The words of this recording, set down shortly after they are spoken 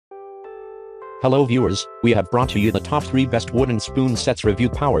Hello viewers, we have brought to you the top 3 best wooden spoon sets review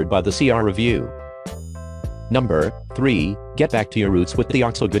powered by the CR Review. Number 3. Get back to your roots with the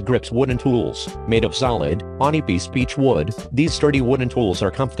OXO-Good Grips wooden tools. Made of solid, on-piece beech wood, these sturdy wooden tools are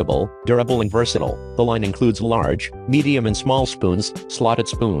comfortable, durable and versatile. The line includes large, medium and small spoons, slotted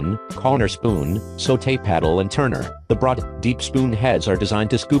spoon, corner spoon, sauté paddle and turner. The broad, deep spoon heads are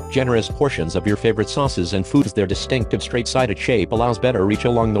designed to scoop generous portions of your favorite sauces and foods. Their distinctive straight-sided shape allows better reach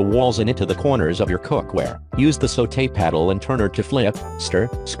along the walls and into the corners of your cookware. Use the sauté paddle and turner to flip, stir,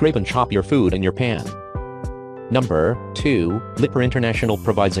 scrape and chop your food in your pan. Number 2. Lippert International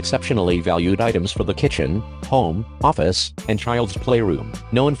provides exceptionally valued items for the kitchen, home, office, and child's playroom.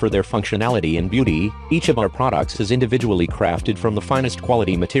 Known for their functionality and beauty, each of our products is individually crafted from the finest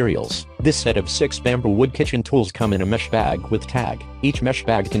quality materials. This set of 6 bamboo wood kitchen tools come in a mesh bag with tag. Each mesh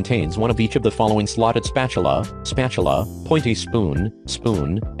bag contains one of each of the following: slotted spatula, pointy spoon,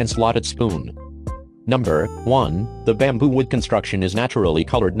 and slotted spoon. Number 1. The bamboo wood construction is naturally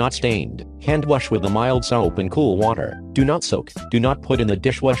colored, not stained. Hand wash with a mild soap and cool water. Do not soak. Do not put in the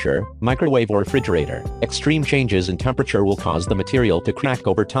dishwasher, microwave or refrigerator. Extreme changes in temperature will cause the material to crack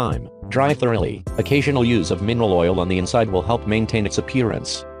over time. Dry thoroughly. Occasional use of mineral oil on the inside will help maintain its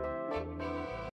appearance.